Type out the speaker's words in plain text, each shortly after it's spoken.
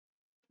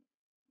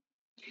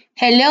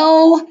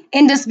Hello,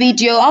 in this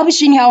video, I'll be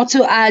showing you how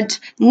to add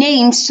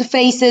names to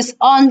faces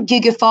on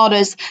Google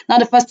Photos. Now,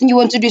 the first thing you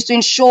want to do is to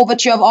ensure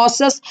that you have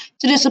access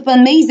to this super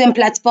amazing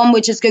platform,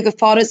 which is Google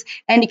Photos,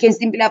 and you can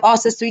simply have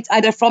access to it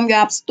either from your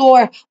app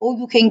store or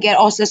you can get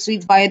access to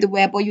it via the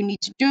web. All you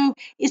need to do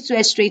is to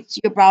head straight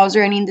to your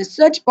browser and in the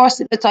search bar,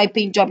 simply type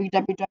in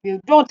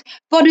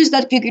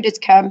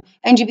www.photos.google.com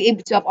and you'll be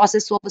able to have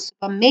access to all the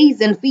super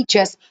amazing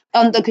features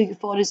on the Google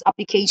Photos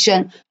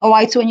application. All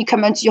right, so when you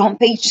come onto your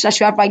homepage, just as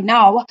you have right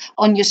now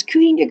on your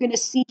screen, you're going to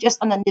see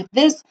just underneath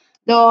this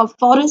the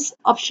photos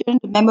option,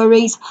 the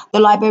memories, the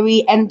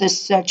library, and the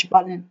search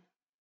button.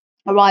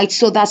 All right,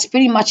 so that's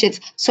pretty much it.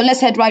 So let's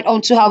head right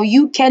on to how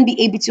you can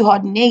be able to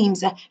add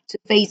names to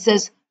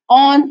faces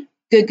on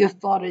Google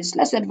Photos.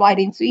 Let's head right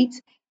into it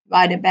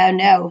right about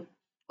now.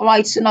 All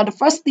right, so now the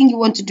first thing you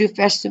want to do,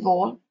 first of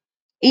all,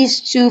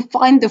 is to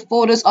find the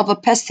photos of a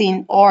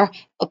person or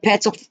a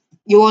pet of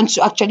you want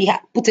to actually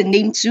put a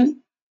name to.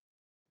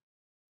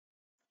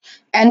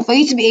 And for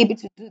you to be able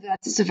to do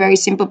that, it's a very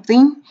simple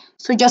thing.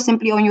 So just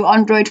simply on your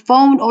Android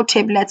phone or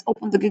tablet,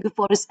 open the Google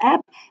Photos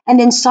app and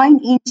then sign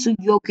into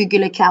your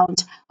Google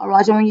account. All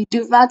right, and when you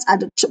do that, at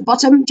the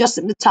bottom, just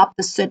simply tap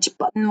the search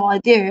button right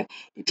there.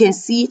 You can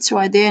see it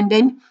right there, and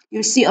then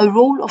you see a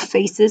row of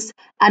faces.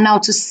 And now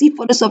to see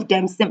photos of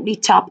them, simply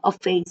tap a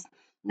face.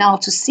 Now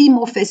to see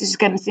more faces, you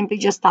can simply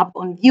just tap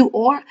on view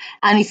all.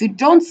 And if you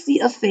don't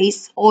see a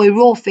face or a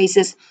row of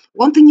faces,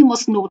 one thing you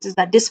must note is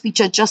that this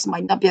feature just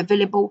might not be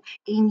available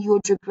in your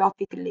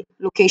geographic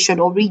location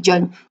or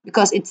region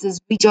because it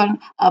is region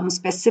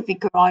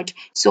specific, right?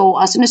 So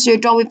as soon as you're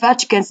done with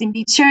that, you can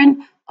simply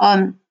turn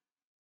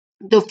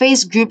the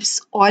face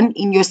groups on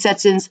in your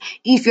settings.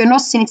 If you're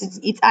not seeing it,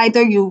 it's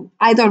either you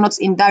either not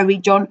in that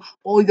region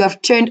or you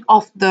have turned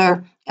off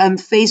the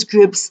face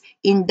groups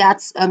in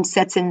that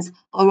settings.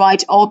 All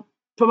right, or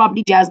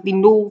probably there has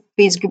been no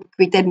face group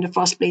created in the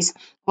first place.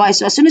 Right,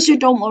 so as soon as you're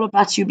done all of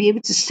that, you'll be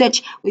able to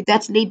search with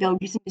that label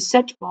using the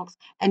search box,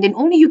 and then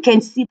only you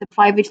can see the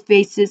private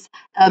faces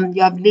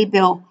you have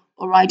labeled.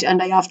 All right,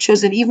 and I have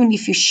chosen even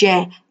if you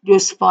share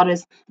those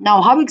photos.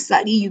 Now, how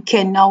exactly you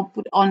can now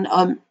put on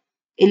a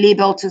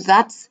label to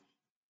that?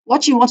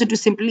 What you want to do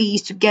simply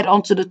is to get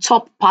onto the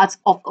top part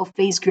of a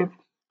face group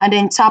and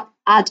then tap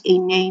add a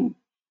name.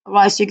 All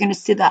right, so you're going to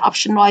see that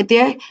option right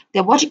there.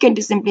 Then what you can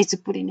do simply is to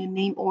put in a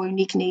name or a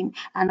nickname,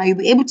 and now you'll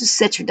be able to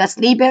search with that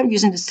label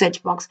using the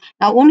search box.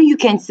 Now only you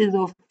can see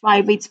the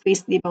private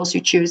face labels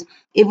you choose,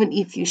 even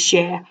if you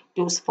share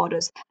those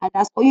photos. And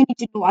that's all you need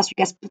to do as you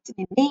guys put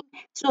in a name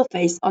to a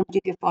face on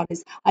Google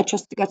Photos. I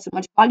trust you got so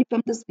much value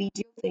from this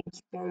video. Thank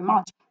you very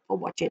much for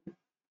watching.